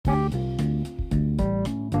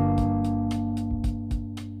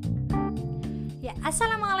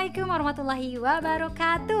Assalamualaikum warahmatullahi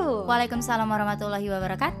wabarakatuh. Waalaikumsalam warahmatullahi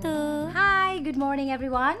wabarakatuh. Hi, good morning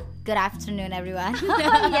everyone. Good afternoon, everyone.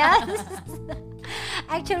 Yes.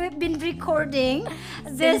 Actually, we've been recording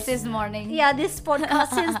Since this morning. Yeah, this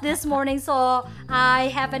podcast since this morning, so I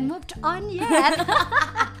haven't moved on yet.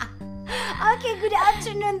 Okay, good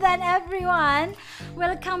afternoon then everyone.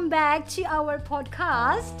 Welcome back to our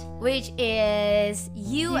podcast. Which is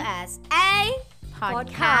USA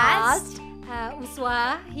Podcast.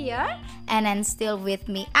 Uswa here. And then still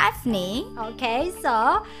with me, Afni. Okay,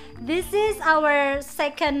 so this is our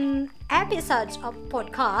second episode of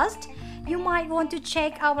podcast. You might want to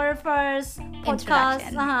check our first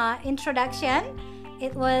podcast introduction.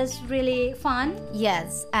 It was really fun.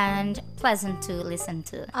 Yes, and pleasant to listen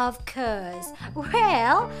to. Of course.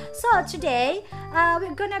 Well, so today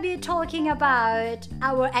we're gonna be talking about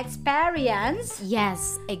our experience.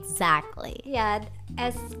 Yes, exactly. Yeah,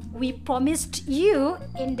 as we promised you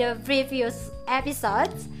in the previous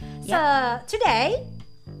episodes. So today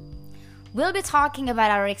we'll be talking about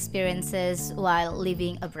our experiences while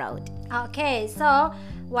living abroad. Okay, so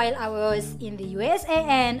while I was in the USA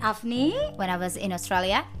and Afni, When I was in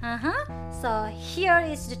Australia, so here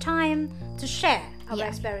is the time to share our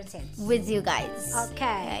experiences with you guys.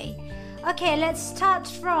 Okay, let's start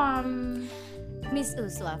from Miss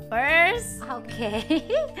Uswa first. Okay.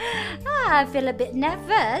 I feel a bit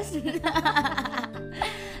nervous.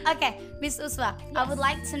 Okay, Miss Uswa, I would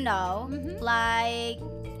like to know, like,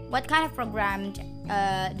 what kind of program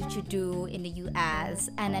did you do in the US,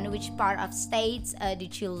 and then which part of states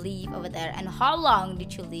did you live over there, and how long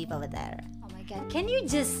did you live over there? Oh my God! Can you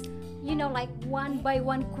just, like one by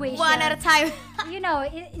one question? One at a time.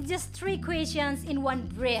 It's just 3 questions in one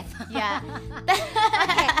breath. Yeah.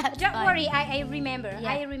 Okay, don't worry. I remember.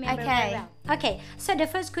 Yeah. I remember Okay. very well. Okay, so the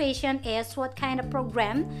first question is what kind of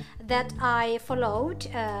program that I followed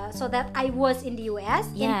so that I was in the US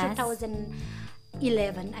in Yes.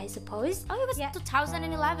 2011, I suppose. Oh, it was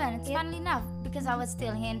 2011. It's funny enough because I was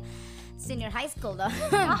still in senior high school though.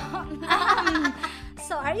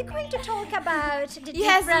 So are you going to talk about the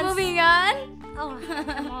Yes, difference? moving on. Oh,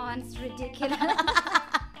 come on, it's ridiculous.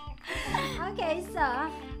 Okay, so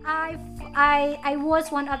I was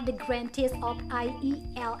one of the grantees of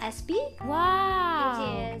IELSP, Wow. which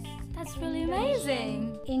is That's really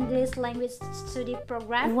amazing. English Language Study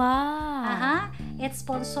Program. Wow. It's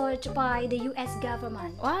sponsored by the US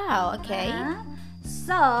government. Wow, okay.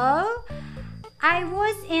 So I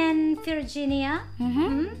was in Virginia.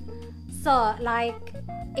 So like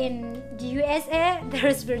in the USA there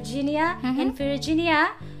is Virginia. In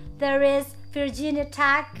Virginia there is Virginia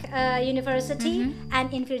Tech University,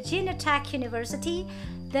 and in Virginia Tech University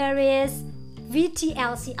there is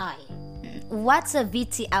VTLCI. What's a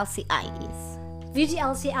VTLCI is?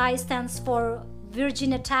 VTLCI stands for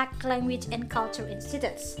Virginia Tech Language and Culture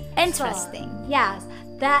Institutes. Interesting. So, yes,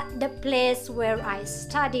 that the place where I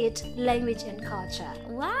studied language and culture.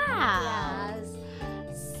 Wow. Yes.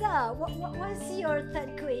 So, what was your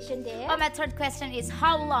third question there? Oh, my third question is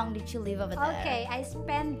how long did you live over there? Okay, I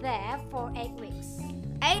spent there for 8 weeks.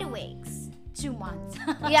 8 weeks. 2 months.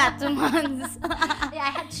 Yeah, 2 months.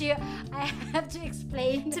 Yeah, I have to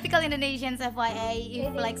explain. Typical Indonesians, FYI,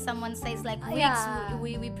 if like someone says like weeks, Yeah.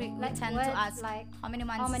 we Like tend what, to ask like, how many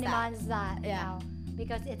months How many is that? months is that? Yeah.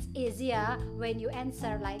 Because it's easier when you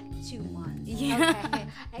answer like 2 months. Yeah. Okay.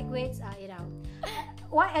 Like wait,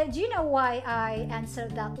 Why? Do you know why I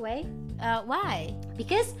answered that way? Why?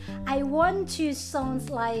 Because I want to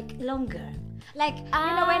sound like longer. Like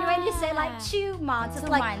when you say like 2 months, it's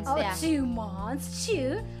 2 like months, 2 months,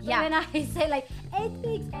 2. But Yeah. when I say like 8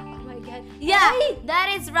 weeks, oh my God. Yeah, 8.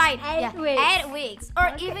 that is right. 8 weeks. 8 weeks. Or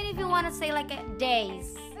Okay. even if you want to say like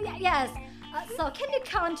days. Yes. So can you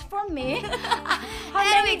count for me? How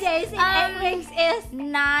 8 many weeks. days in 8 weeks is?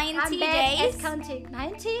 90 I'm bad days. at counting.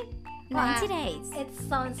 90? 90 days. It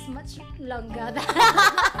sounds much longer than.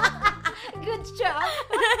 Good job.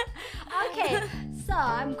 Okay, so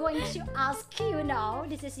I'm going to ask you now.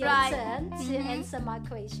 This is your Right. turn to answer my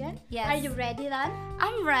question. Yes. Are you ready then?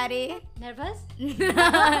 I'm ready. Nervous?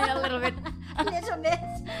 A little bit. A little bit.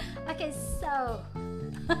 Okay, so.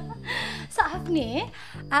 So Afni,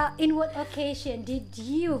 in what occasion did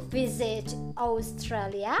you visit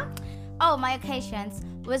Australia? Oh, my occasions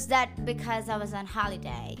was that because I was on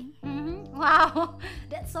holiday. Wow,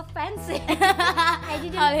 that's so fancy. I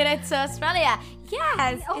didn't. Holiday to Australia.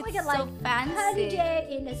 Yes, Oh my it's God, so like fancy. holiday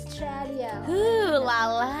in Australia. Ooh la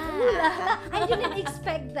la. I didn't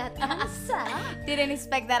expect that answer. Didn't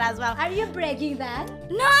expect that as well. Are you bragging then?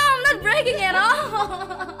 No, I'm not bragging at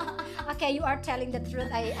all. Okay, you are telling the truth.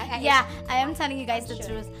 Yeah, I am telling you guys the sure.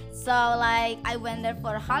 truth. So like I went there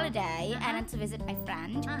for a holiday and then to visit my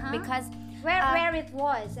friend because where it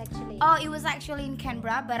was actually. oh, it was actually in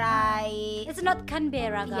Canberra, but It's not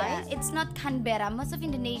Canberra, guys. yeah, it's not Canberra. Most of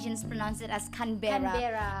Indonesians pronounce it as Canberra.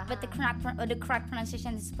 Canberra. But the correct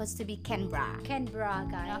pronunciation is supposed to be Canberra. Canberra,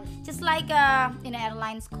 guys. Just like in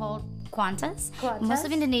airlines called Qantas. Qantas. Most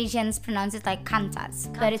of Indonesians pronounce it like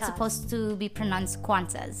Qantas, but it's Qantas. supposed to be pronounced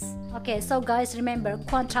Qantas. Okay, so guys, remember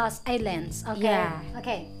Qantas Islands. Okay. Yeah.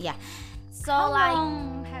 Okay. Yeah. So How like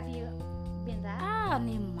long have you been there?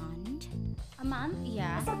 near a month. A month?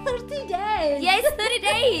 Yeah. So 30 days. Yeah, it's 30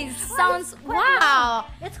 days. Sounds Quite long. wow.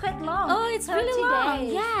 It's quite long. Oh, it's 30 really long.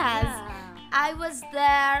 days. Yes. Yeah. I was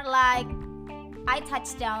there like I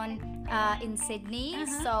touched down in Sydney,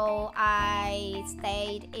 so I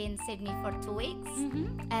stayed in Sydney for 2 weeks,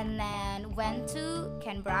 and then went to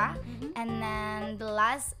Canberra, and then the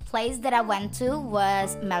last place that I went to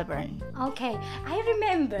was Melbourne. Okay, I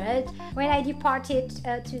remembered when I departed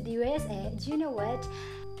to the USA. Do you know what?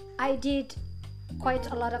 I did quite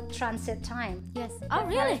a lot of transit time. Yes. Oh,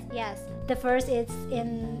 really? Yes. The first is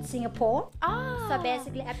in Singapore. Oh. So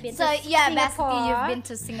basically, I've been So to yeah, Singapore. basically you've been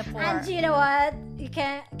to Singapore. And you know what? You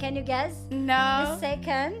can you guess? The No.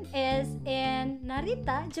 second is in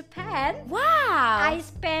Narita, Japan. Wow. I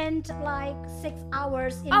spent like 6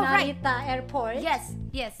 hours in Oh, right. Narita airport. Yes.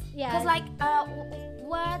 Yes. Yeah. Because like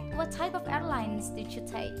what type of airlines did you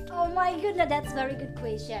take? Oh my goodness, that's very good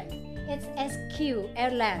question. It's SQ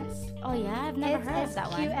Airlines. Oh yeah, I've never It's heard of that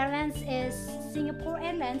SQ one. Airlines is Singapore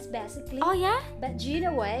Airlines basically. Oh yeah. But do you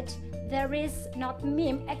know what? There is not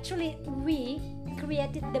meme. Actually, we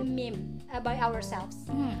created the meme by ourselves.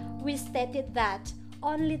 We stated that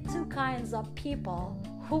only two kinds of people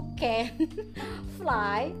who can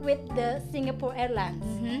fly with the Singapore Airlines.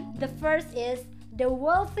 The first is the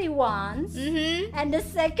wealthy ones, and the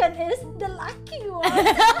second is the lucky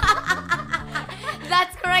ones.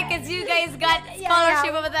 That's correct, because you guys got Yeah,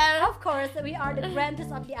 scholarship yeah. over there. Of course, we are the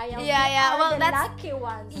grandest of the IELTS. Yeah, We yeah, are well, the that's- lucky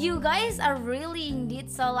ones. You guys are really indeed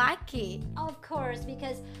so lucky. Of course,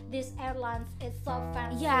 because this airlines is so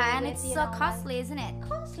fancy. Yeah, and with, it's you so know, costly, isn't it?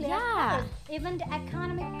 costly. of Yeah. course. Even the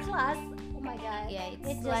economic class. Oh my god. Yeah, it's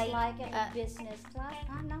just like, like a business class.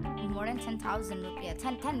 I know. More than 10,000 rupiah,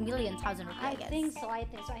 10 million thousand rupiah, I guess. think so.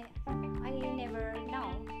 I never know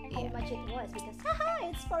how Yeah. much it was because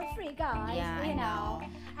it's for free, guys. Yeah, you I know.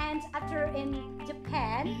 And after in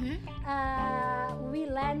Japan, we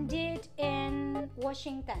landed in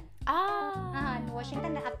Washington. Ah. In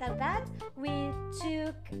Washington. And after that, we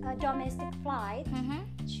took a domestic flight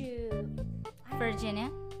to. Virginia.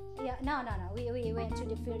 Yeah, no. We went to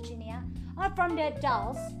the Virginia. From the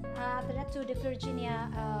Dallas, after that to the Virginia,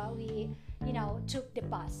 we took the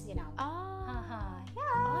bus. Oh.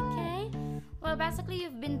 Yeah. Okay. Well, basically,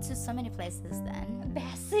 you've been to so many places then.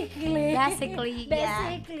 Basically, Basically, yeah.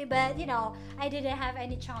 basically, but I didn't have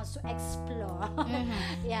any chance to explore.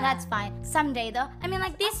 Yeah, That's fine. Someday, though. I mean,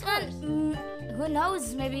 like this Of one, who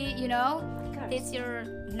knows? Maybe course. this year,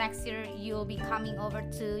 next year, you'll be coming over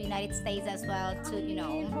to United States as well.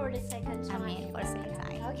 To for the second I time. mean, for the second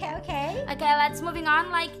time. Okay. Okay, let's moving on.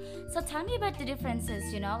 Like, so tell me about the differences,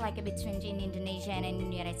 like between in Indonesia and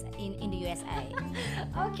in the USA.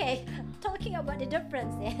 Okay, talking about the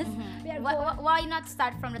differences, we are going, Why not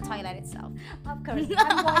start from the toilet itself? of course,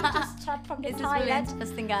 I'm going to start from the This is really toilet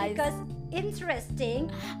interesting, guys. because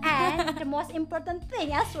interesting and the most important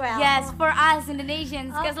thing as well. Yes, for us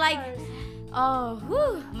Indonesians, Of because like, course. oh,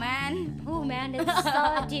 whew, man. Oh man, it's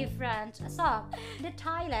so different. So the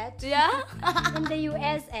toilet Yeah. in the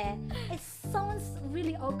USA, it sounds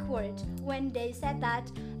really awkward when they said that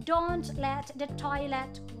don't let the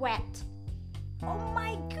toilet wet. Oh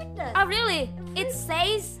my goodness. Oh, really? It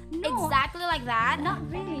says No. exactly like that? Not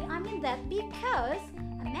really. I mean that because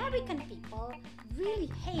American people really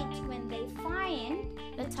hate when they find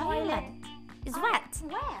The toilet is wet.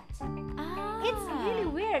 Wet. Ah. It's really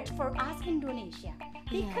weird for us Indonesia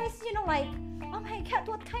because like, oh my god,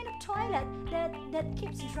 what kind of toilet that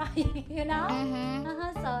keeps drying,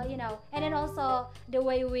 So and then also the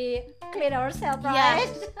way we clean ourselves, Yeah.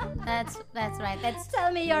 right? That's right. That's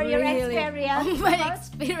Tell me your really- experience. My about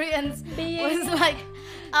experience being was like,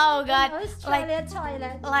 oh god, like Australia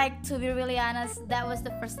toilet. like to be really honest, that was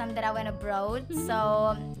the first time that I went abroad.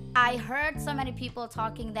 So I heard so many people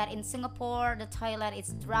talking that in Singapore the toilet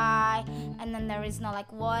is dry and then there is no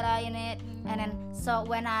like water in it. And then so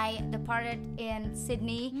when I departed in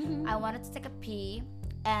Sydney, I wanted to take a pee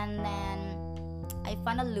and then I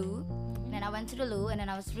found a loo And then I went to the loo, and then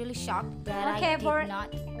I was really shocked that Okay, I did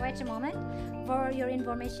not. wait a moment. For your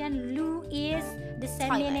information, loo is the same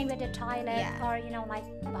Toilet. meaning with the toilet, Yeah. or like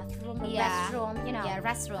bathroom or Yeah. restroom, Yeah,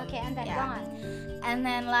 restroom. Okay, and then Yeah. gone. And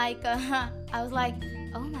then like I was like,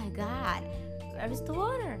 oh my god, where is the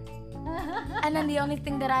water? And then the only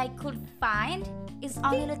thing that I could find is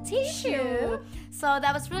only the tissue. So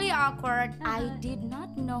that was really awkward. I did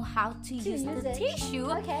not know how to use the it. tissue.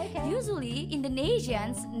 Okay. Usually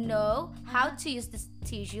Indonesians know how to use this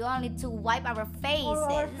tissue only to wipe our faces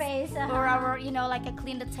Or our face. or our, like a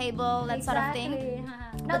clean the table, that sort of thing. Exactly.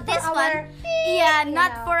 But Not this for one, our yeah, you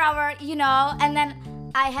not know. for our, and then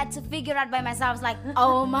I had to figure out by myself. I was like,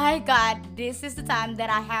 oh my god, this is the time that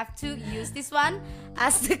I have to use this one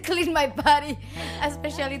as to clean my body,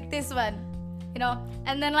 especially this one,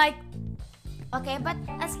 and then like, okay, but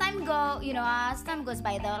as time goes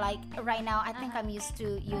by though, like right now I think I'm used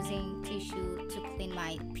to using tissue to clean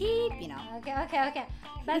my peep. Okay.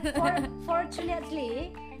 But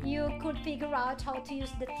fortunately, you could figure out how to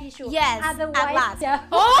use the tissue. Yes, Otherwise, at last. yeah.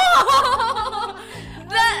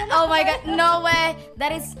 Oh my god, no way.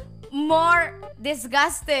 That is more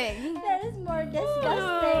disgusting. That is more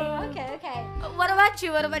disgusting. Okay. What about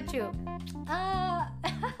you? Uh,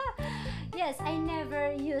 yes, I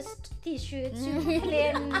never used tissue to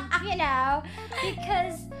clean,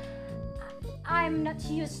 because I'm not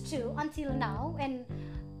used to until now, and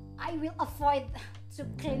I will avoid to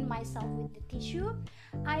clean myself with the tissue.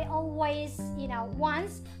 I always,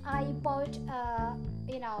 once I bought, a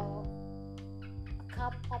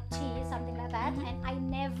cup of tea, something like that, and I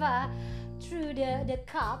never threw the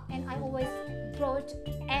cup, and I always brought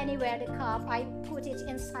anywhere the cup. I put it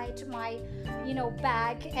inside my,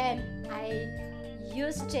 bag, and I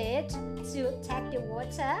used it to take the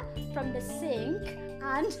water from the sink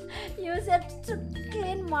and use it to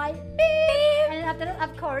clean my beep. And after that,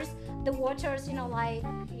 of course, the water's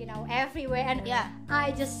everywhere, and Yeah.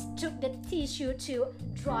 I just took the tissue to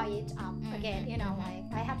dry it up again. Like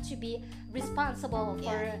I have to be responsible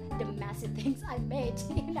for the messy things I made.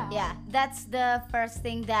 Yeah, that's the first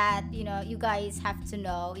thing that you guys have to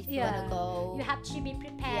know if you wanna go. You have to be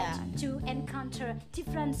prepared to encounter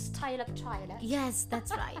different style of toilet. Yes,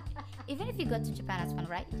 that's right. Even if you go to Japan as well,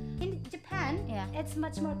 right? In Japan, Yeah. it's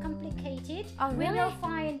much more complicated. Oh, really? We will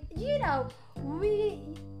find, we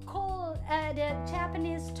call the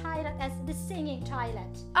Japanese toilet as the singing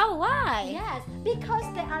toilet. Oh, why? Yes, because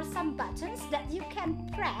there are some buttons that you can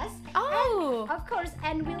press. Oh. Of course,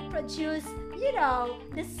 and will produce,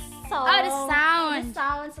 the song. Oh, the sound. The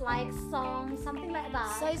sounds like song, something like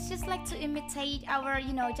that. So it's just like to imitate our,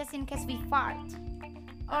 just in case we fart.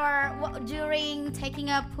 Or during taking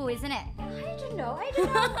a poo, isn't it? I don't know.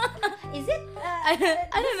 Is it? I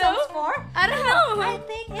don't this know. sounds For? I don't know. I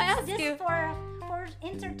think I it's ask just you. for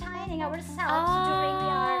entertaining ourselves during we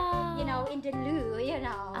are, in the loo,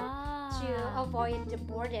 to avoid the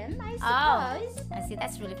boredom. I suppose. I see.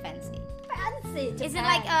 That's really fancy. Fancy. Is it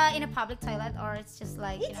Japan. like in a public toilet, or it's just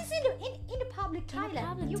like? It is in the public toilet.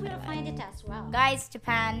 public You will toilet. find it as well. Guys,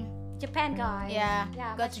 Japan. Japan, guys. Yeah,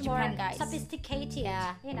 go much to Japan, more guys. Sophisticated.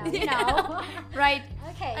 Yeah. You know. Right.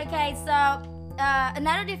 Okay. Okay. So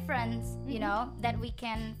another difference, that we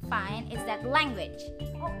can find is that language.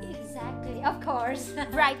 Oh, exactly. Of course.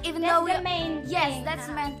 Right. Even That's though we the main Yes, thing. that's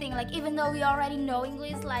the main thing. Like even though we already know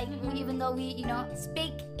English, like even though we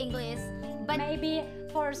speak English, but Maybe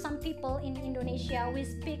for some people in Indonesia, we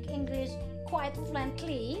speak English quite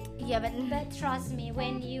fluently. yeah, but But trust me,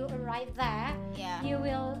 when you arrive there, Yeah.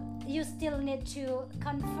 you still need to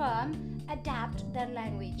confirm, adapt the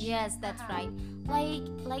language. yes, that's right.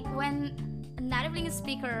 Like when a native English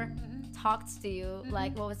speaker talks to you,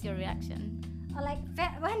 like what was your reaction? Like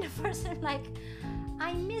when the person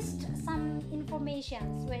I missed some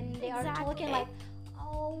informations when they are talking Exactly.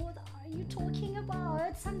 what are you talking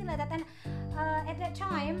about, something like that. And at that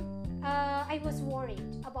time I was worried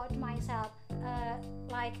about myself.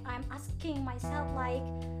 I'm asking myself,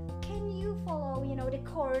 can you follow the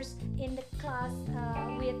course in the class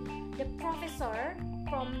with the professor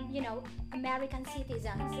from American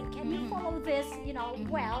citizens? Can you follow this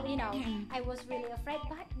well? I was really afraid,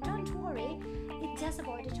 but don't worry, it's just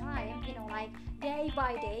about the time. Day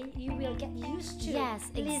by day you will get used to Yes,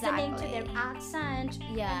 listening to exactly. their accent,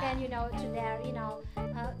 Yeah. and then to their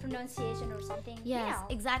pronunciation or something. Yes,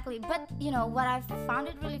 exactly. But what I found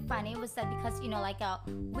it really funny was that because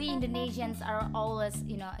we Indonesians are always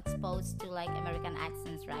exposed to American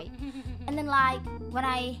accents, right? And then when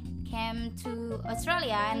I came to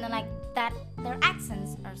Australia, and then that their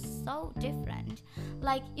accents are so different.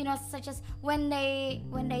 Such as when they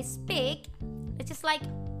speak, it's just what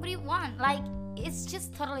do you want? it's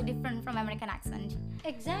just totally different from American accent.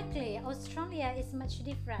 Exactly. Australia is much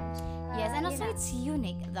different. Yes, and also it's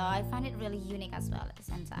unique though. I find it really unique as well at the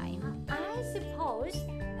same time. I suppose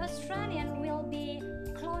Australian will be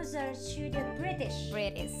closer to the British.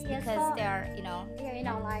 British, Yes, because so- they're,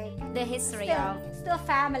 Like the history still, of still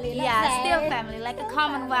family. let's yeah, say. still family, like a Still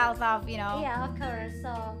commonwealth of, Yeah, of course.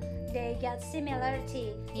 So they get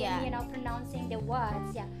similarity Yeah. in pronouncing the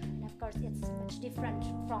words. Yeah, and of course it's much different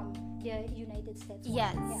from the United States. one.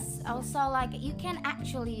 Yes. Also, like you can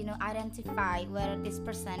actually, identify whether this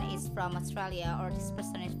person is from Australia or this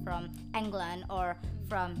person is from England or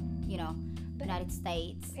from, United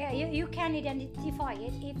States. Yeah, you can identify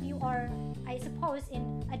it if you are, I suppose, in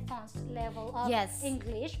advanced level of Yes.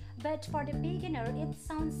 English. But for the beginner, it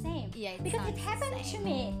sounds same. Yeah, it because it sounds happened the to same.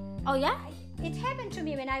 me. Oh yeah. It happened to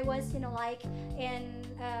me when I was, like in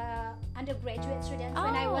undergraduate students.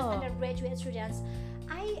 When I was Oh. undergraduate students,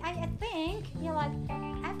 I think like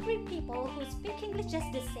every people who speak English just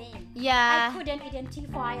the same. I Yeah. couldn't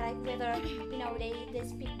identify like whether they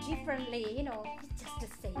speak differently. It's just the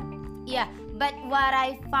same. Yeah, but what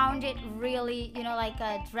I found it really,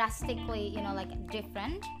 drastically,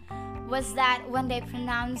 different was that when they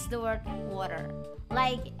pronounce the word water,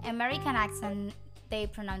 like American accent, they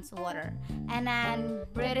pronounce water, and then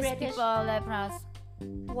British British- people they pronounce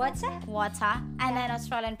What's that? water, and then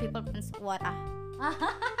Australian people pronounce water.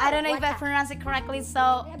 I don't know if I Water. pronounce it correctly,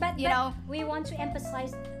 so But we want to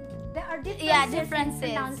emphasize there are differences. yeah, in differences,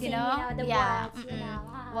 pronouncing, the yeah, words.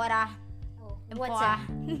 water. Oh, what's Emploa.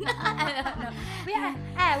 that?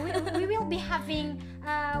 I don't know. we will be having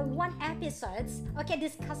one episodes, okay,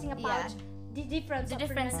 discussing about the difference The of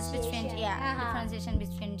differences between pronunciation. the transition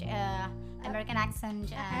between American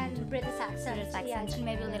accent and and British accent. British accent, Yeah. and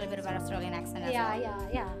maybe a little bit about Australian accent as Yeah, well.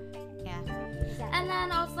 yeah. Yeah. Exactly. And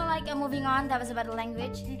then also moving on, that was about the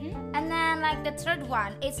language. Mhm. And then the third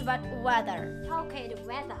one is about weather. Okay, the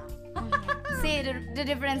weather. See the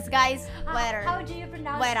difference, guys. Weather. How do you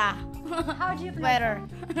pronounce? Weather. How do you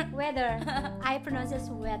pronounce? Weather. Weather. I pronounce it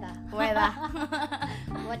weather. Weather.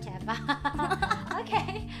 Whatever.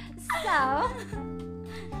 Okay, so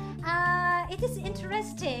it is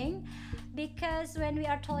interesting because when we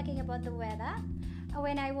are talking about the weather,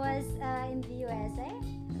 when I was in the USA,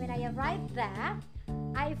 when I arrived there,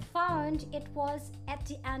 I found it was at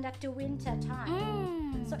the end of the winter time.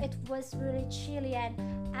 Mm. So it was really chilly and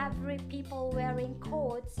every people wearing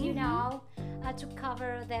coats, to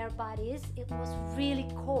cover their bodies. It was really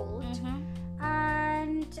cold.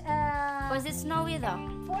 And Was it snowy though?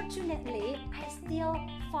 fortunately, I still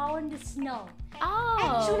found the snow. Oh.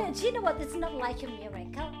 Actually, do you know what? It's not like a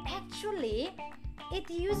miracle. Actually, it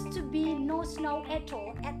used to be no snow at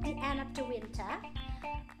all at the end of the winter.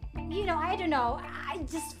 I don't know. I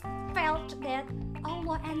just felt that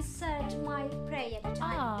Allah answered my prayer at the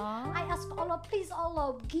time. Aw. I asked Allah, please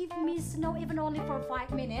Allah, give me snow even only for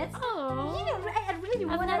 5 minutes. Oh. I really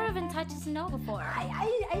I've want never even touched snow before.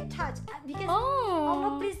 I touched because Oh.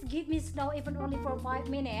 Allah, please give me snow even only for 5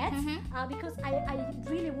 minutes because I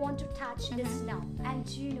really want to touch the snow. And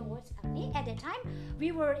you know what's funny? At the time,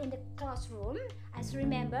 we were in the classroom. As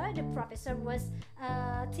remember, the professor was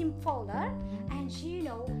Tim Fowler, and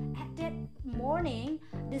at that morning,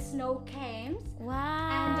 the snow came. Wow.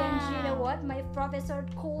 And then you know what? My professor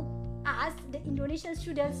called us, the Indonesian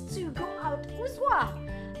students, to go out. Uswa,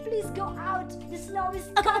 please go out. The snow is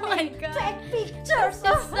coming. my God. Take pictures. That's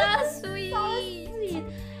so So sweet. sweet.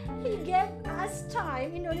 He gave us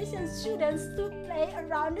time, Indonesian students, to play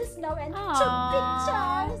around the snow and took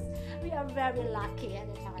Aw. pictures. We are very lucky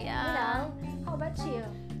at the time. Yeah. How about you?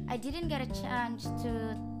 I didn't get a chance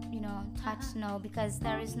to, touch snow because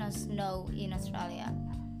there is no snow in Australia.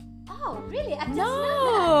 Oh, really? I just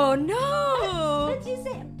No, know no. that. But you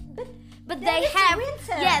say, But there they is have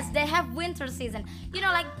winter. yes, they have winter season.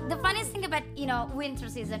 The funniest thing about winter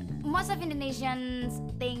season, most of Indonesians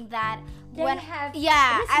think that They have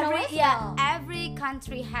yeah snow every as yeah well. every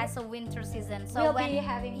country has a winter season. So We'll when be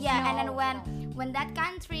having yeah, and then snow. when that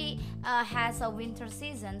country has a winter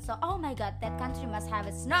season, so oh my God, that country must have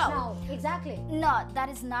a snow. No, exactly. No, that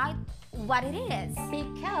is not what it is.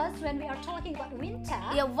 Because when we are talking about winter,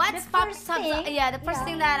 Yeah, what's the pops first up? thing, Yeah, the first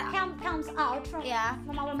thing that comes out from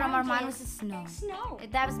our mind was is the snow. snow.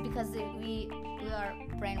 That was because we are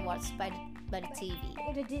brainwashed by the TV.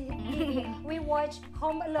 We watch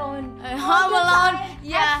Home Alone. all Home the Alone, time,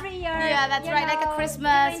 yeah. every year. Yeah, that's right, like a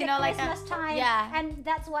Christmas, during the like a- Christmas time. yeah. And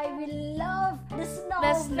that's why we love the snow.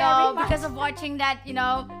 The very snow much. because of watching that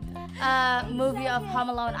movie of Home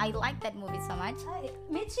Alone. I like that movie so much.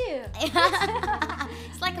 Me too.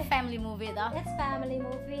 It's like like a family movie though. It's family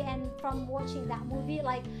movie, and from watching that movie,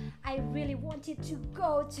 like I really wanted to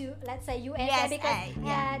go to, let's say, USA, because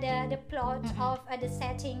the plot of the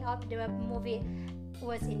setting of the movie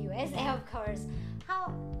was in USA, of course.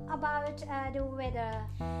 How about the weather?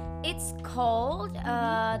 It's cold.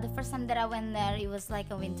 The first time that I went there, it was like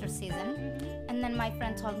a winter season, and then my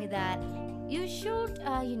friend told me that you should,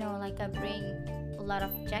 bring a lot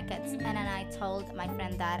of jackets, and then I told my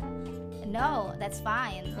friend that no, that's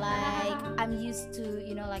fine. Like I'm used to,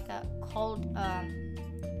 like a cold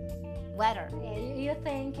weather. Yeah,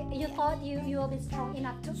 you thought you will be strong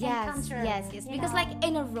enough to encounter. Yes. Because like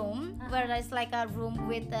in a room where there's like a room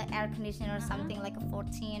with the air conditioner or something, like a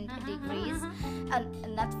 14 degrees,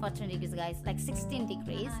 not 14 degrees, guys, like 16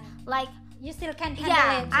 degrees, like you still can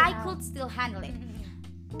handle it. I could still handle it.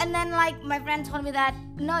 And then like my friend told me that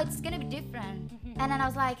no, it's gonna be different. And then I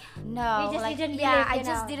was like, no, you just like didn't believe, I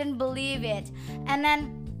just didn't believe it. And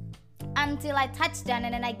then until I touched down,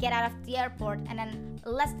 and then I get out of the airport, and then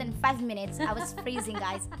less than 5 minutes I was freezing,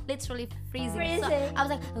 guys, literally freezing. So I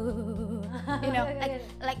was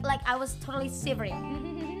like, like I was totally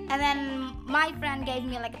shivering. And then my friend gave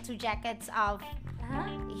me like 2 jackets of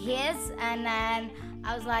his, and then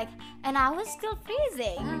I was like, and I was still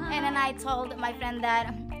freezing. And then I told my friend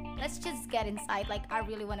that let's just get inside, like I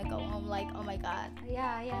really want to go home, like oh my god.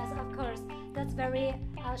 Yes, of course, that's very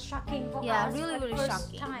shocking for us. Really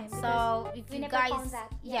shocking time, so if you guys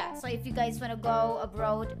so if you guys want to go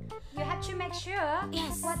abroad, you have to make sure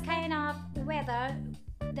what kind of weather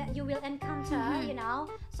that you will encounter,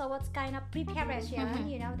 so what kind of preparation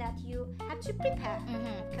that you have to prepare,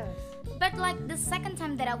 of course. But like the second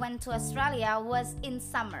time that I went to Australia was in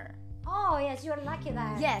summer. Oh yes, you're lucky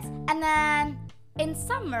there. Yes, and then in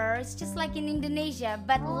summer it's just like in Indonesia,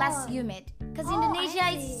 but less humid, because Indonesia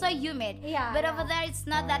is so humid, but over there it's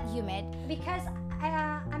not that humid, because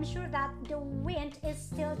I'm sure that the wind is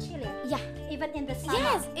still chilly, even in the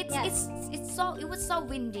summer. It was so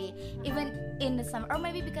windy even in the summer, or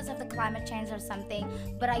maybe because of the climate change or something,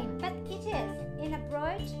 but it is in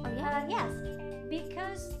abroad. Yes,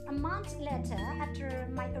 because a month later after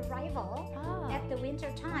my arrival at the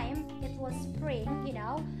winter time, it was spring,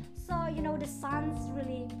 so the sun's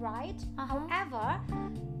really bright. However,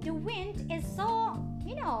 the wind is so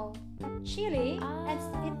chilly, and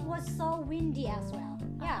it was so windy as well.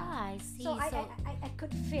 I see. So I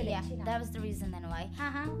could feel it. That was the reason then why.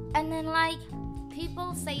 And then like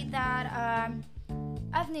people say that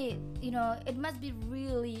Avni, it must be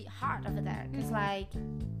really hard over there, because like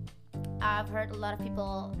I've heard a lot of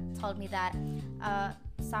people told me that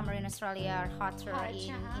summer in Australia are hotter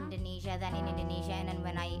in Indonesia than in Indonesia, and then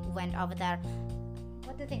when I went over there,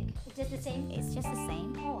 what do you think? It's just the same? It's just the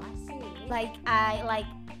same. Oh, I see.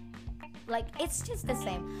 Like it's just the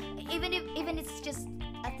same. Even it's just,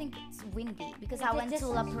 I think it's windy, because I went to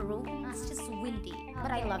La Peru. It's just windy,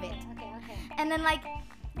 but I love it. Okay. And then like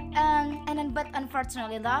but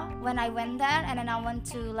unfortunately though, when I went there and then I went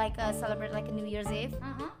to like celebrate like a New Year's Eve,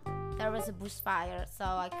 there was a bushfire, so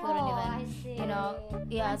I couldn't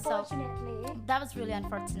so that was really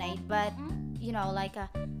unfortunate. But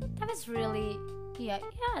that was really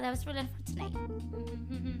that was really unfortunate.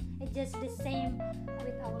 It's just the same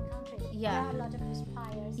with our country. There are a lot of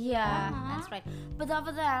bushfires. That's right. But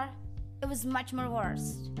over there it was much more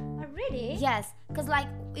worse. Oh, really? Yes, because like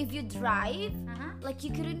if you drive, like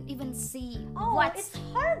you couldn't even see it's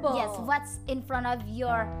horrible. Yes, what's in front of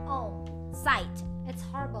your sight. It's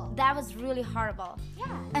horrible. That was really horrible.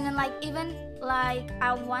 Yeah. And then like even like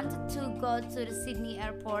I wanted to go to the Sydney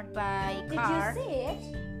airport by car. Did you see it?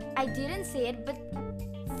 I didn't see it, but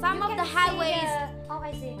some of the highways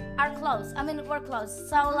are closed. I mean, were closed.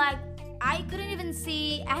 So like I couldn't even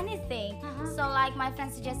see anything. So like my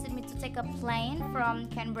friend suggested me to take a plane from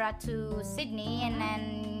Canberra to Sydney, and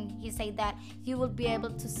then he said that you will be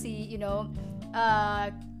able to see,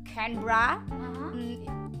 Canberra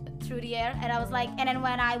through the air. And I was like, and then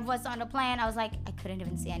when I was on the plane, I was like, I couldn't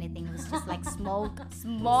even see anything. It was just like smoke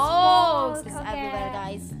everywhere,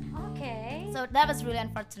 guys. Okay. So that was really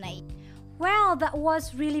unfortunate. Well, that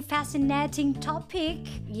was really fascinating topic.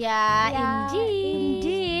 Indeed.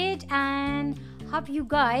 And hope you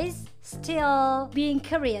guys still being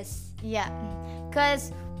curious.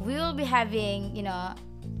 Because we will be having,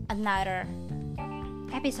 another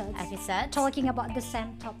episode talking about the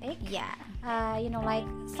same topic. Like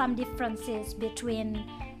some differences between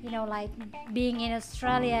like being in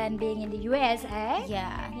Australia and being in the USA.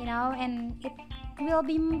 And it will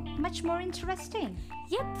be much more interesting.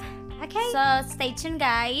 Yep. Okay. So stay tuned,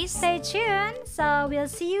 guys. Stay tuned. So we'll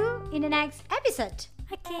see you in the next episode.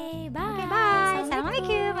 Okay, bye. Okay, bye.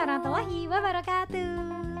 Assalamualaikum warahmatullahi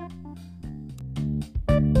wabarakatuh.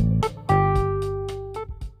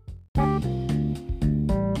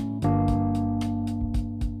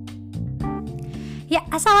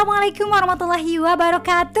 Assalamualaikum warahmatullahi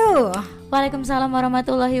wabarakatuh. Waalaikumsalam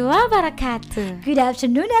warahmatullahi wabarakatuh. Good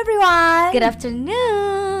afternoon, everyone. Good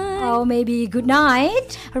afternoon. Or maybe good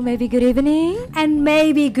night. Or maybe good evening. And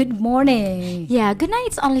maybe good morning. Yeah, good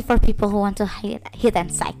night is only for people who want to hit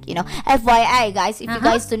and psych, you know. FYI, guys, if you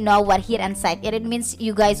guys don't know what hit and psych, it means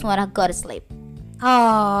you guys want to go to sleep.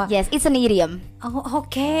 Oh. Yes, it's an idiom. Oh,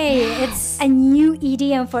 okay. Yes. It's a new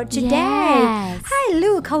idiom for today. Yes. Hi,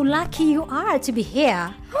 look how lucky you are to be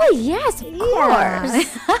here. Oh, yes, of course.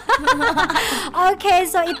 Okay,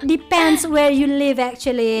 so it depends where you live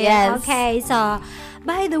actually. Yes. Okay, so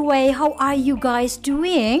by the way, how are you guys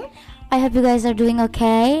doing? I hope you guys are doing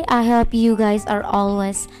okay. I hope you guys are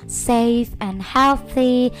always safe and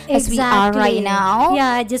healthy as we are right now.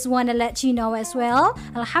 Yeah, I just want to let you know as well.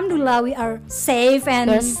 Alhamdulillah, we are safe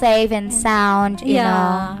and we're safe and sound, you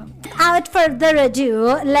know. Without further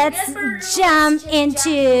ado, let's jump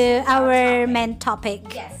into our main topic.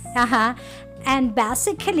 Yes. And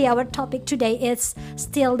basically, our topic today is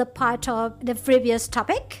still the part of the previous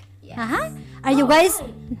topic. Yes. Are you guys?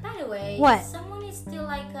 By the way, what? Someone is still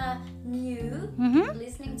like new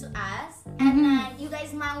listening to us, and you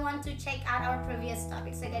guys might want to check out our previous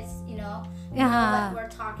topics, so guys, you know what we're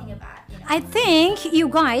talking about. You know? I think you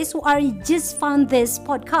guys who are just found this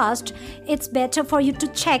podcast, it's better for you to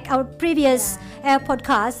check our previous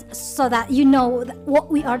podcast so that you know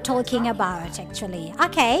what we are talking about actually.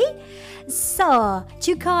 Okay, so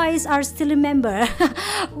you guys are still remember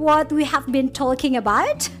what we have been talking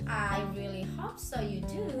about? I really hope so. You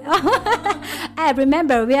do.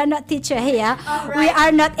 Remember, we are not teacher here. Right. We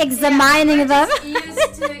are not examining them.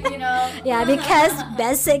 Used to, you know. Yeah, because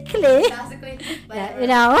basically, you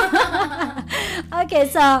know. Okay,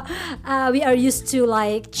 so we are used to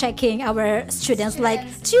like checking our students. Like,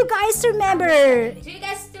 do you guys remember? Do you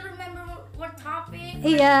guys still remember what topic?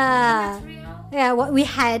 Yeah. Yeah, what we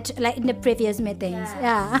had like in the previous meetings.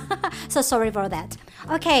 Yeah. So sorry for that.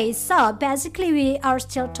 Okay, so basically we are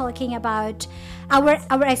still talking about our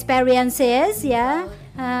experiences,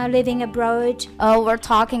 living abroad. Oh, we're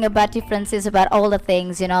talking about differences about all the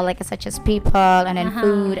things, you know, like such as people and then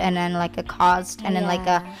food and then like a cost and then like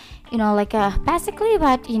a, you know, like a basically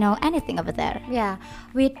about, you know, anything over there. Yeah,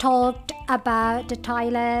 we talked about the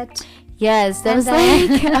toilet. Yes, that was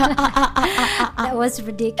like that was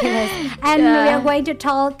ridiculous. And we are going to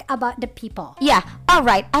talk about the people. Yeah, all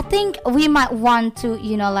right. I think we might want to,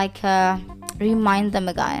 you know, like remind them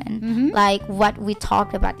again, like what we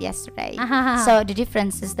talked about yesterday. So the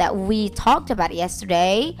differences that we talked about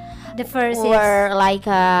yesterday, the first were like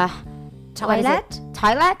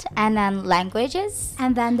toilet, and then languages,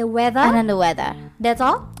 and then the weather, and then the weather. That's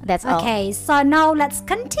all? That's all. Okay, so now let's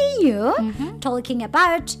continue talking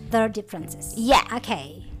about the differences. Yeah.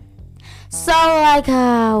 Okay. So like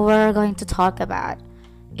we're going to talk about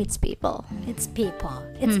its people. It's people.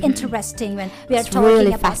 It's interesting when we are talking really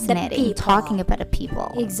about fascinating. the people. Talking about the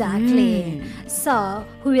people. Exactly. So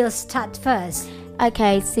who will start first?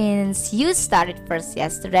 Okay, since you started first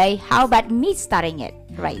yesterday, how about me starting it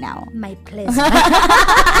right now? My pleasure.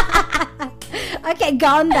 Okay, go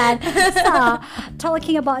on then. So,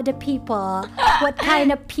 talking about the people, what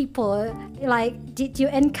kind of people like did you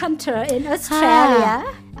encounter in Australia?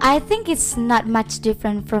 I think it's not much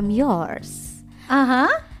different from yours.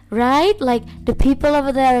 Right? Like the people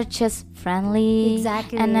over there are just friendly.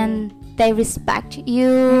 Exactly. And then they respect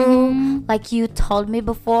you. Like you told me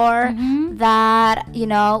before that, you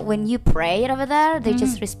know, when you prayed over there, they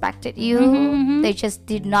just respected you. They just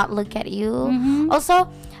did not look at you.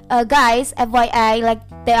 Also, guys, FYI, like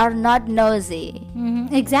they are not nosy.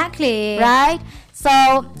 Exactly. Right? So,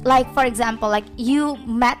 like for example, like you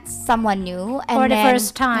met someone new and for the then,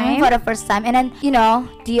 first time. For the first time, and then you know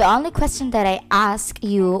the only question that I asked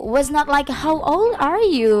you was not like how old are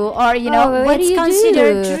you or you know what do you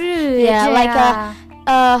considered do? Rude. Yeah, like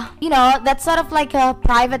you know that's sort of like a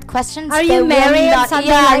private question. Are you married? Are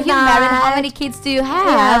you married? How many kids do you have?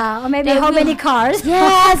 Yeah, or maybe how many cars?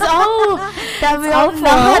 Yes. Oh, that we will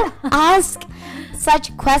not ask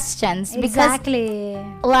such questions because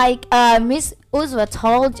like Miss Uzwa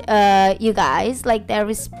told you guys like they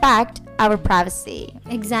respect our privacy.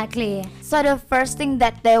 Exactly. So the first thing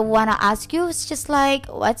that they wanna ask you is just like,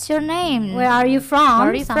 what's your name? Where are you from? Where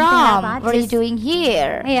are you from? What are you doing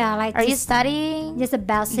here? Yeah, like are you studying? Just a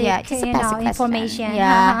basic, just a basic information.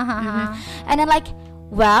 Yeah. And then like,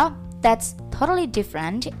 well, that's totally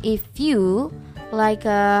different if you like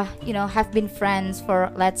you know have been friends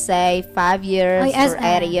for let's say 5 years or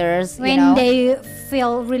 8 years when you know they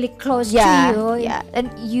feel really close to you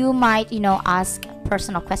and you might you know ask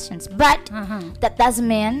personal questions but that doesn't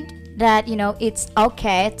mean that it's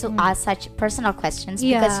okay to ask such personal questions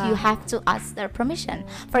because Yeah. you have to ask their permission.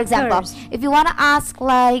 For example, course. if you want to ask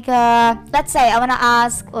like let's say I want to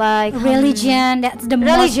ask like Religion, that's the most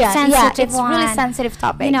religion, sensitive yeah, it's one. really sensitive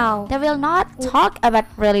topic. They will not talk about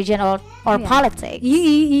religion or Yeah. politics.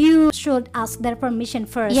 You should ask their permission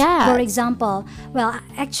first. Yes. For example, well,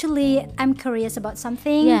 actually, I'm curious about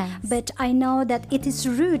something, Yes. but I know that it is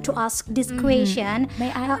rude to ask this question.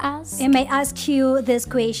 May I ask? I may ask you this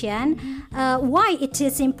question. Why it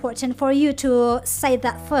is important for you to say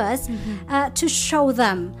that first, to show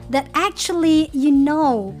them that actually you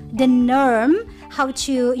know the norm, how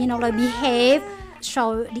to like behave, show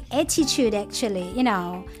the attitude actually,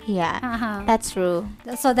 Yeah, Uh-huh. that's true.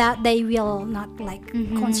 so that they will not like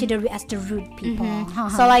consider you as the rude people.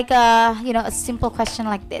 So like a simple question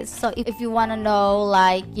like this. So if you want to know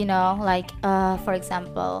like for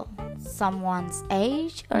example someone's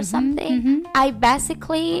age or something, I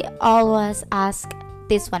basically always ask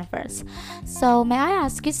this one first. So may I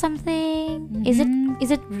ask you something?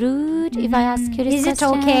 Is it rude if I ask you this Is it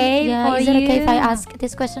question? okay Yeah, for is it okay if I you? ask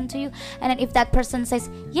this question to you? And then if that person says,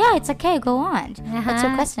 yeah, it's okay, go on. What's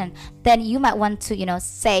your question? Then you might want to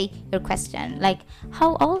say your question. Like,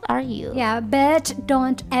 how old are you? Yeah, but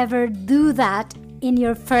don't ever do that in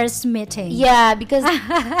your first meeting. Yeah, because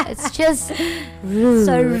it's just rude.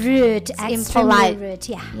 So rude, extremely impolite. rude.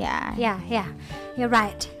 Yeah. Yeah. You're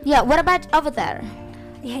right. Yeah, what about over there?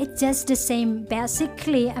 Yeah, it's just the same.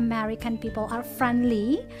 Basically, American people are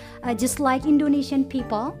friendly, just like Indonesian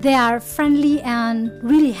people. They are friendly and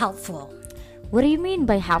really helpful. What do you mean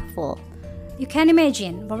by helpful? You can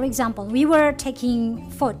imagine, for example, we were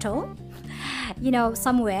taking photo,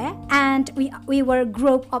 somewhere, and we were a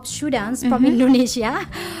group of students from Indonesia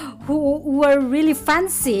who were really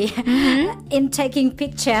fancy in taking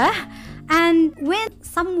picture. And when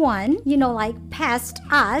someone, passed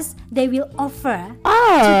us, they will offer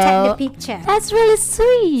to take the picture. That's really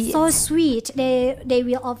sweet. So sweet. They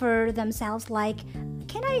will offer themselves like,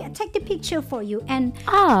 can I take the picture for you? And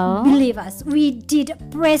believe us, we did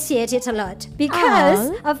appreciate it a lot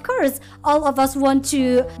because, of course, all of us want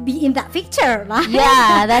to be in that picture. Right?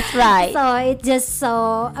 Yeah, that's right. So it's just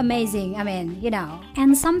so amazing. I mean,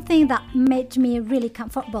 And something that made me really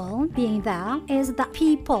comfortable being there is that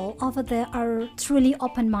people over there are truly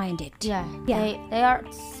open-minded. Yeah. Yeah. They are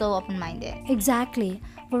so open-minded. Exactly.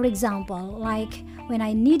 For example, like when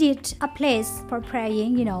I needed a place for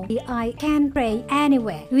praying, I can pray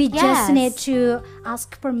anywhere. We just Yes. need to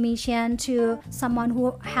ask permission to someone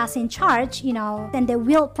who has in charge, then they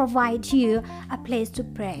will provide you a place to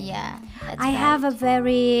pray. Yeah. That's I right. have a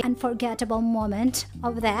very unforgettable moment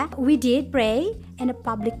over there. We did pray in a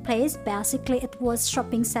public place. Basically, it was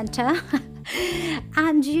shopping center.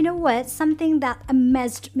 And you know what? Something that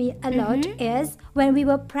amazed me a lot is when we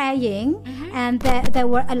were praying and there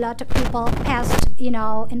were a lot of people passed,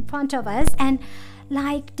 in front of us, and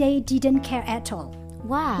like they didn't care at all.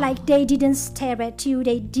 Wow. Like they didn't stare at you,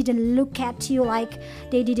 they didn't look at you, like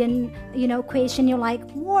they didn't, question you, like,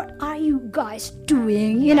 what are you guys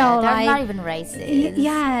doing? they're like not even racist.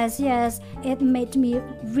 yes, it made me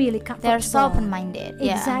really comfortable. They're so open-minded.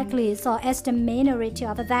 Yeah. Exactly. So as the minority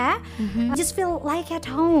over there, I just feel like at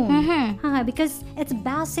home. Because it's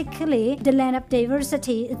basically the land of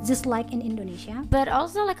diversity. It's just like in Indonesia. But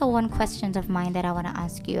also like one question of mine that I want to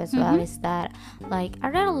ask you as well is that like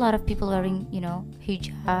are there a lot of people wearing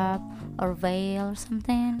hijab or veil or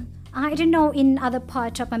something? I don't know in other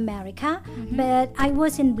parts of America, but I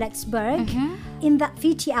was in Blacksburg in that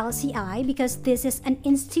VTLCI because this is an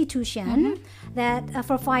institution that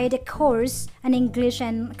provide a course, an English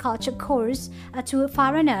and culture course to a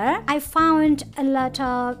foreigner. I found a lot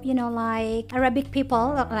of, like Arabic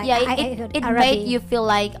people. Like It Arabic. made you feel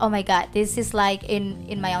like, oh my god, this is like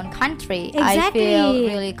in my own country. Exactly. I feel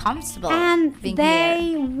really comfortable And being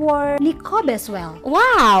they here. wore niqab as well.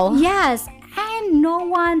 Wow. Yes, and no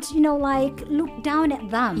one, like look down at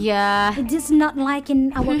them. Yeah. It is not like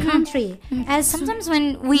in our country. As Sometimes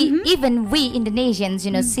when even we Indonesians,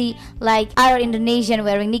 see like other Indonesian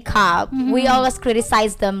wearing niqab, we always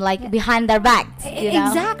criticize them like behind their backs.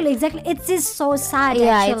 Exactly. It is so sad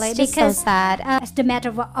Yeah, actually it's just because so sad. as the matter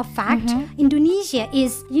of fact, Indonesia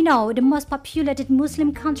is the most populated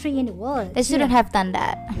Muslim country in the world. They shouldn't have done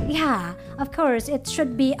that. Yeah, of course, it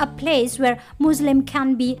should be a place where Muslim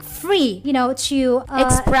can be free, to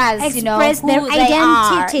Express, express who their they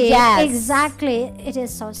are. identity. Yes. Exactly. It is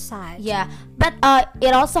so sad. Yeah, but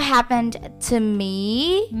it also happened to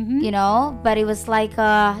me, but it was like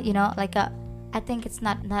I think it's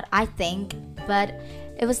not I think, but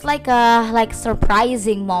it was like a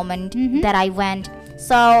surprising moment that I went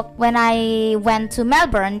So when I went to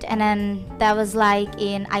Melbourne, and then that was like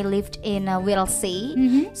I lived in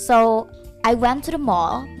Whittlesea. So I went to the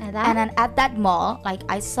mall, and then at that mall, like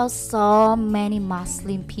I saw so many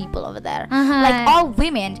Muslim people over there. Like all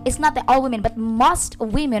women, it's not that all women, but most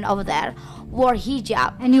women over there wore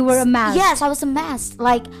hijab. And you were a mess. Yes, I was a mess.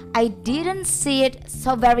 Like I didn't see it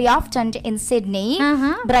so very often in Sydney,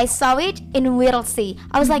 but I saw it in Whittlesea.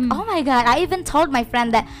 I was like, oh my god! I even told my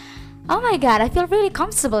friend that, oh my god, I feel really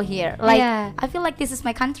comfortable here. Like I feel like this is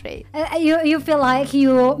my country. You feel like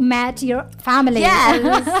you met your family.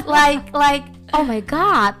 Yes, like oh my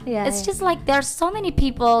god. It's just like there's so many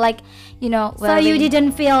people, like, you know. So you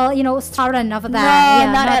didn't feel, startled over that?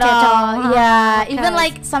 No, not at all. Yeah, even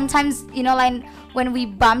like sometimes, like when we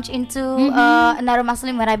bumped into another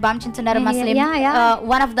Muslim, when I bumped into another Muslim,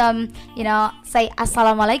 one of them, say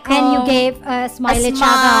Assalamualaikum, and you gave a smile each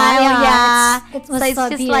other. Yeah, it was so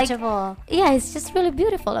just beautiful. Like, it's just really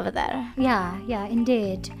beautiful over there. Yeah,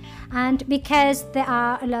 indeed. And because there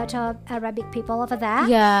are a lot of Arabic people over there,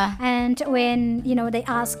 and when they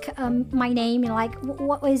ask my name, like,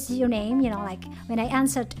 what is your name? Like when I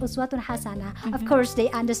answered Uswatun Hasana, of course they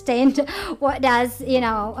understand what does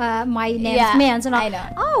my name means. I know.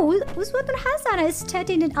 Oh, Uswatun Hasana is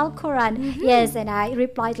stated in Al Quran. Yes, and I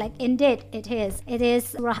replied like, indeed it is. It is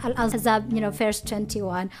Surah Al Ahzab, verse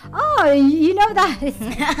 21. Oh, you know that?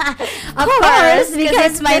 Of course,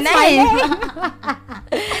 because it's my name.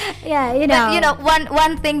 But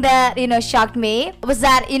one thing that shocked me was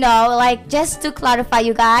that like, just to clarify,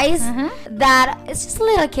 you guys, that it's just a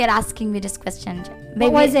little kid asking me this question.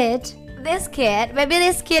 Maybe what was it? Maybe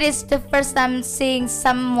this kid is the first time seeing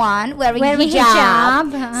someone wearing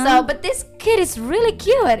hijab. So, but this kid is really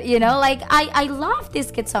cute, like I love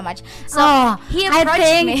this kid so much. So he approached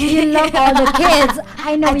me. I think you love all the kids.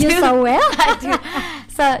 I know you so well. I do.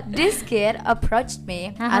 So this kid approached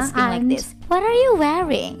me asking like this, what are you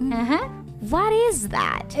wearing? What is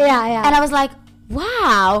that? Yeah. And I was like,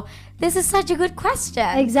 wow, this is such a good question.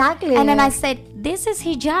 Exactly. And then I said, this is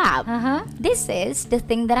hijab. This is the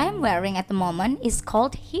thing that I'm wearing at the moment is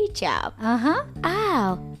called hijab.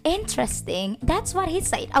 Oh, interesting. That's what he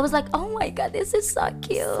said. I was like, oh my god, this is so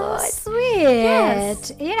cute. So sweet.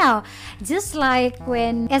 Yes. Just like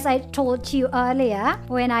when, as I told you earlier,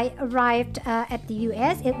 when I arrived at the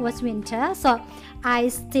US, it was winter. So I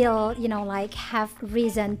still, like have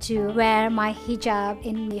reason to wear my hijab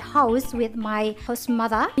in the house with my host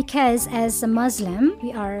mother, because as a Muslim,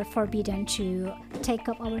 we are forbidden to take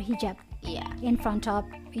up our hijab in front of,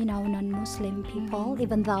 non-Muslim people,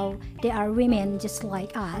 even though they are women just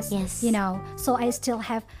like us. Yes. So I still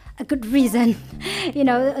have a good reason,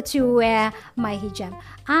 to wear my hijab.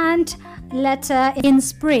 And later in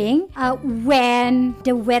spring, when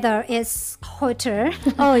the weather is hotter,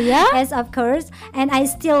 yes, of course, and I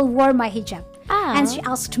still wore my hijab. And she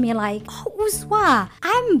asked me like, oh, Uswa,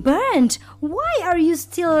 I'm burnt. Why are you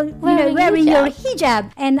still wearing your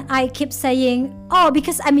hijab? And I keep saying, oh,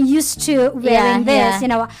 because I'm used to wearing this.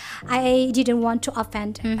 I didn't want to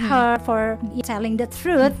offend her for telling the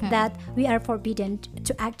truth that we are forbidden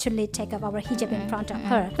to actually take off our hijab in front of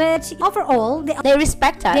her. But overall, they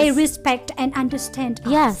respect us. They respect and understand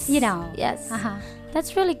us. Yes.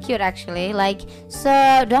 That's really cute, actually. Like,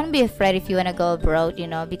 so don't be afraid if you want to go abroad,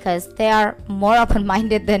 because they are more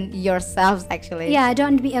open-minded than yourselves, actually. Yeah,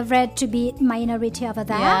 don't be afraid to be minority over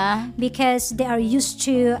there, because they are used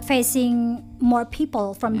to facing more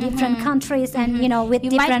people from different countries and with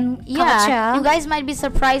different culture. You guys might be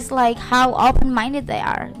surprised like how open-minded they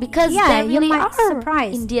are, because they really are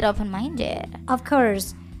surprised. Indeed open-minded. Of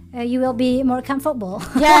course. You will be more comfortable.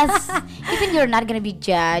 Yes. Even you're not gonna be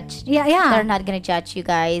judged. Yeah. They're not gonna judge you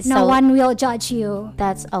guys. No one will judge you.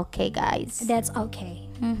 That's okay, guys. That's okay.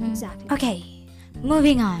 Exactly. Okay.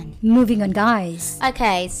 Moving on, guys.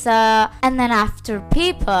 Okay, so and then after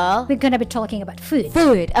people, we're gonna be talking about food.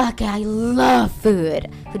 Okay, I love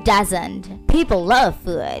food. Who doesn't? People love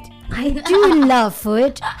food. I do love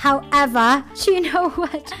food. However, do you know what?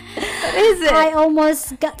 What is it? I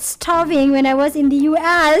almost got starving when I was in the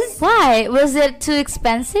US. Why? Was it too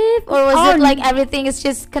expensive? Or was it like everything is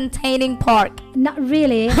just containing pork? Not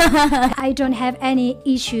really. I don't have any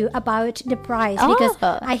issue about the price because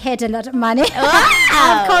I had a lot of money.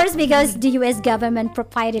 Wow. Of course, because the US government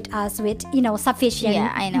provided us with, sufficient,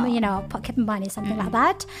 pocket money, something like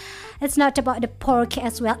that. It's not about the pork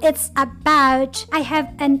as well. It's about I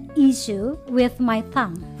have an issue with my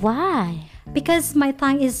tongue. Why? Because my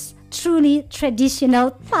tongue is truly traditional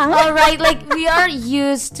tongue. All right, like we are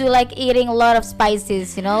used to like eating a lot of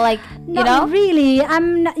spices, Not really.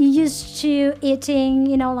 I'm not used to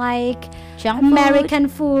eating, like junk American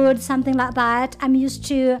food, something like that. I'm used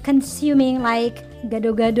to consuming like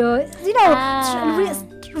gado-gado,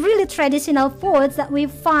 really traditional foods that we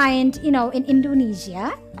find, in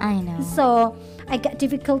Indonesia. I know. So I got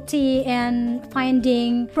difficulty in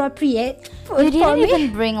finding appropriate food You for didn't me.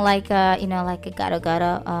 even bring like a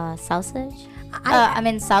gado-gado sausage?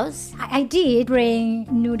 Sauce? I did bring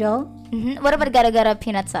noodle. What about gado-gado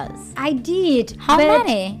peanut sauce? I did. How but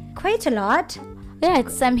many? Quite a lot. Yeah,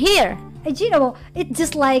 it's same here. It's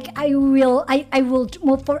just like I will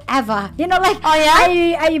move forever. Oh,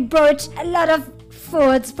 yeah? I brought a lot of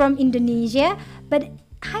foods from Indonesia, but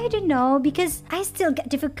I don't know because I still get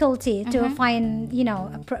difficulty to find,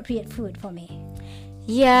 appropriate food for me.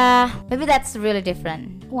 Yeah, maybe that's really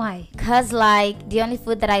different. Why? Cause like the only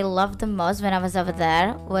food that I loved the most when I was over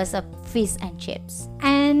there was a fish and chips.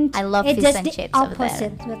 And I love it's fish just and the chips over there.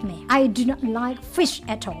 opposite with me. I do not like fish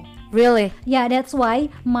at all. Really? Yeah, that's why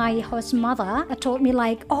my host mother told me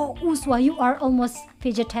like, oh, Uswa, you are almost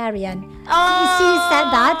vegetarian. She said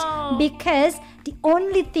that because the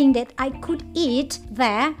only thing that I could eat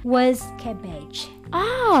there was cabbage.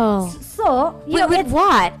 Oh. So, With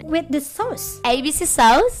what? with the sauce. ABC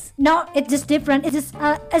sauce? No, it's just different. It is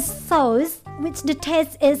a sauce which the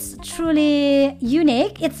taste is truly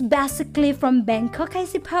unique. It's basically from Bangkok, I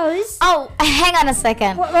suppose. Oh, hang on a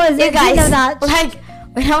second. What was You it? guys, You know that? like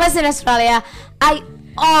when I was in Australia, I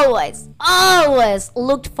always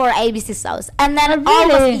looked for ABC sauce, and then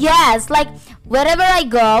Really? yes, like wherever I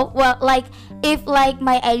go, well, like if like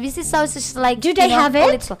my ABC sauce is like, Do they have a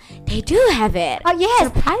it? little- they do have it. Oh yes,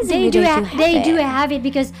 Surprisingly, they do. have They it. do have it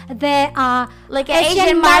because there are Like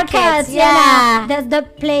Asian markets, yeah. That's the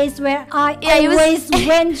place where I Yeah, it was- always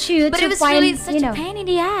went to But to it was find. really such a pain in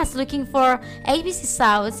the ass looking for ABC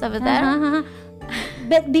sauce over there. Uh-huh.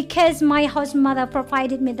 But because my host mother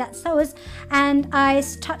provided me that sauce, and I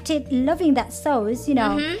started loving that sauce,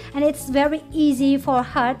 Mm-hmm. and it's very easy for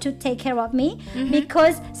her to take care of me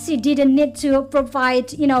because she didn't need to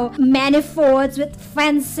provide, many foods with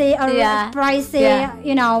fancy or Yeah. pricey,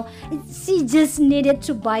 Yeah. She just needed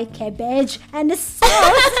to buy cabbage and the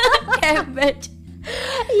sauce, Cabbage.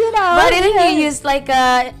 But But didn't you use like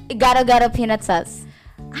a gado peanut sauce?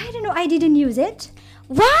 I don't know. I didn't use it.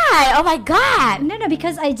 Why? Oh my god! No,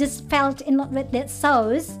 because I just felt in love with that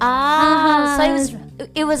sauce. So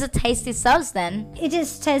it was a tasty sauce then. It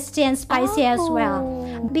is tasty and spicy as well.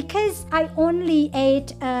 Because I only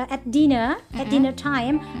ate at dinner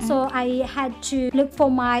time, so I had to look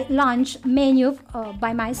for my lunch menu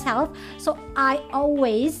by myself. So I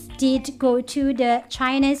always did go to the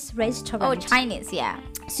Chinese restaurant. Oh, Chinese, yeah.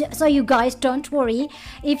 So you guys don't worry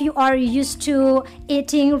if you are used to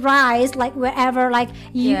eating rice like wherever, like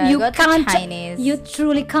you go to can't, Chinese you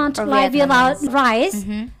truly can't or live without Vietnamese. rice.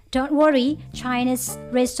 Don't worry, Chinese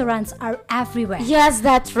restaurants are everywhere. Yes,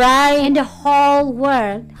 that's right. In the whole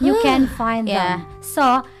world, you can find Yeah. them.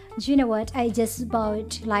 So, do you know what? I just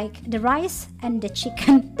bought like the rice and the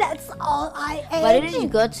chicken. That's all I ate. Why didn't you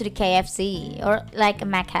go to the KFC or like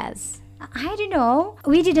Macca's? I don't know.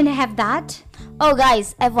 We didn't have that. Oh,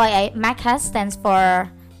 guys, FYI, Macca's stands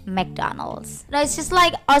for McDonald's. No, it's just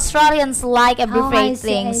like Australians like a buffet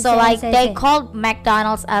thing. So like they called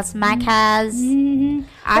McDonald's as Macca's,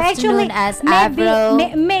 afternoon as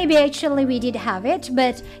Avro. Maybe actually we did have it,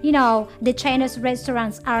 but the Chinese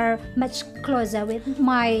restaurants are much closer with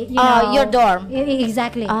my your dorm.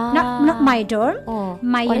 Exactly. Not my dorm. Oh,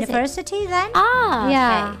 my what is it? university then.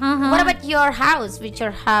 Yeah. Okay. What about your house with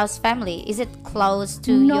your house family? Is it close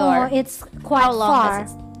to No, your? it's quite How long far.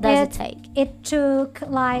 does it take? It took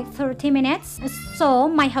like 30 minutes. So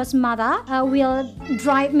my host mother will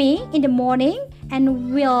drive me in the morning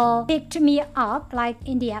and will pick me up like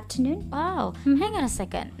in the afternoon. Wow. Hang on a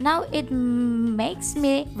second. Now it makes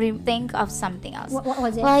me think of something else. What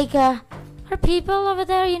was it? Like, are people over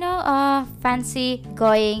there, fancy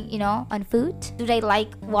going, on foot? Do they like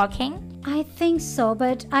walking? I think so,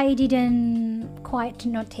 but I didn't quite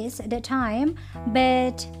notice at the time.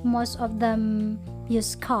 But most of them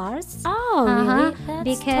use cars. Oh, really?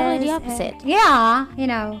 That's totally the opposite. Yeah,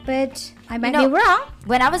 but I might be wrong.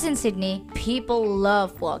 When I was in Sydney, people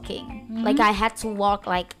love walking. Like I had to walk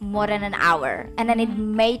like more than an hour, and then it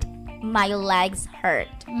made my legs hurt.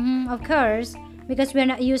 Of course, because we're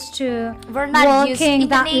not used to We're not used. walking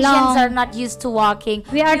that Indonesians long. are not used to walking.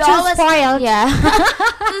 We are too spoiled. Yeah,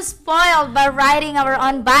 too spoiled by riding our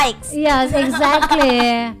own bikes. Yes,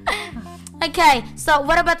 exactly. Okay, so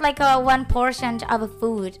what about like one portion of a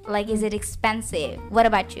food? Like, is it expensive? What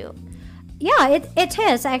about you? Yeah, it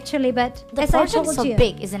is actually, but The as I portion told is so you,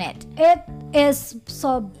 big, isn't it? is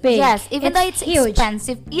so big. Yes, even though it's huge.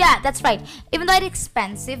 expensive. Yeah, that's right. Even though it's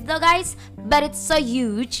expensive though, guys, but it's so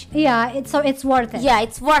huge. Yeah, it's worth it. Yeah,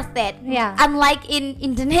 it's worth it. Yeah. Unlike in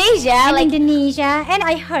Indonesia, In like Indonesia, and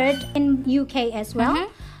I heard in UK as well.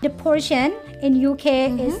 The portion in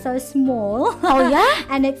UK is so small. Oh, yeah?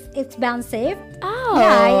 And it's expensive. oh,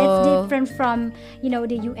 Yeah, it's different from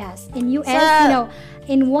the US. In US, So-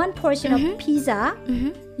 in one portion of pizza,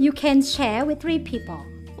 you can share with 3 people.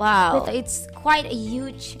 Wow, it's quite a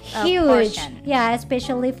huge, Huge. portion. Yeah,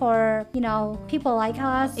 especially for people like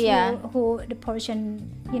us Yeah. who the portion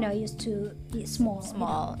used to eat small.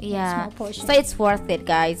 Small, yeah. Small portion. So it's worth it,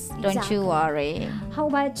 guys. Don't Exactly. you worry. How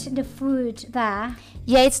about the food there?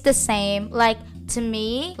 Yeah, it's the same. Like to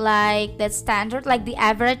me, like the standard, like the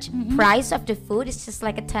average price of the food is just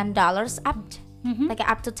like a $10 up, like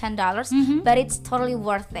up to $10. But it's totally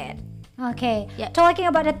worth it. Okay, Yeah. talking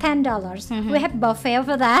about the $10, we have buffet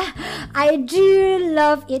over there. I do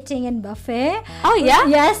love eating in buffet. Oh yeah.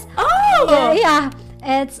 Yes. Oh. Yeah.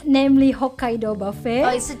 It's namely Hokkaido buffet. Oh,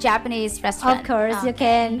 it's a Japanese restaurant. Of course, Oh, you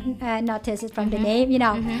can notice it from the name.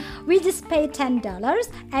 We just pay $10,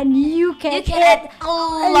 and you can You can eat eat a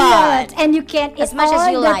lot. and you can eat As much all as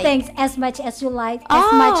you the like. things as much as you like, Oh. as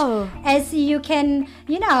much as you can,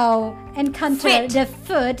 encounter Fit. the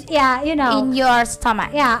food. Yeah, in your stomach.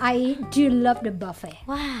 Yeah, I do love the buffet.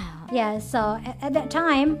 Wow. Yeah, so at that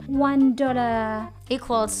time, $1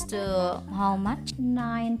 Equals to how much?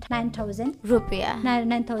 9,000. Rupiah.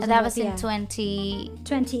 9,000. That was in rupiah.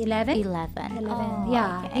 2011. 2011. Oh,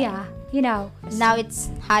 Yeah, okay. yeah. Now it's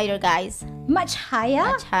higher, guys. Much higher.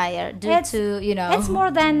 Much higher due It's- to It's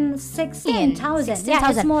more than 16,000. Yeah,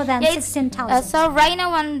 it's more than Yeah, it's, 16,000. so right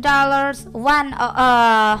now $1, One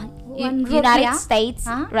United rupiah. States,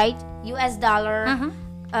 right? US dollar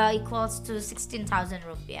Uh-huh. equals to 16,000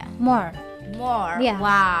 rupiah. More. More. Yeah.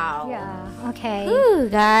 Wow. Yeah. Okay. Ooh,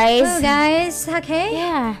 guys. So guys, okay.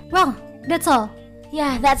 Yeah. Well, that's all.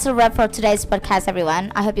 Yeah, that's a wrap for today's podcast,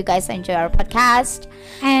 everyone. I hope you guys enjoy our podcast.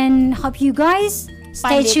 And hope you guys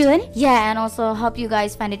stay Find it- tuned. Yeah, and also hope you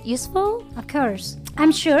guys find it useful. Of course.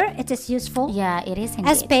 I'm sure it is useful. Yeah, it is indeed.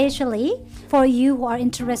 Especially for you who are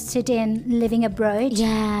interested in living abroad.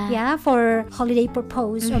 Yeah. Yeah, for holiday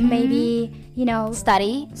purpose or maybe,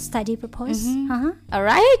 study purpose. All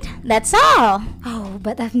right, that's all. Oh,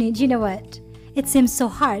 but Afni, you know what? It seems so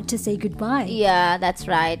hard to say goodbye. Yeah, that's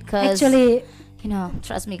right. Cause Actually,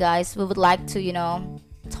 trust me, guys, we would like to,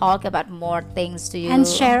 talk about more things to you and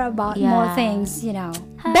share about more Yeah. things,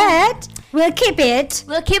 But we'll keep it.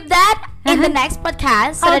 We'll keep that in the next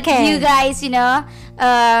podcast so that Okay. you guys,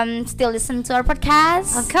 still listen to our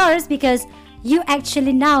podcast. Of course, because you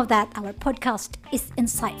actually know that our podcast is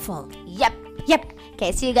insightful. Yep. Yep.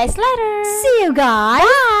 Okay, see you guys later. See you guys.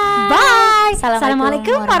 Bye. Bye. Assalamualaikum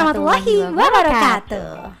Assalamualaikum warahmatullahi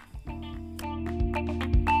wabarakatuh.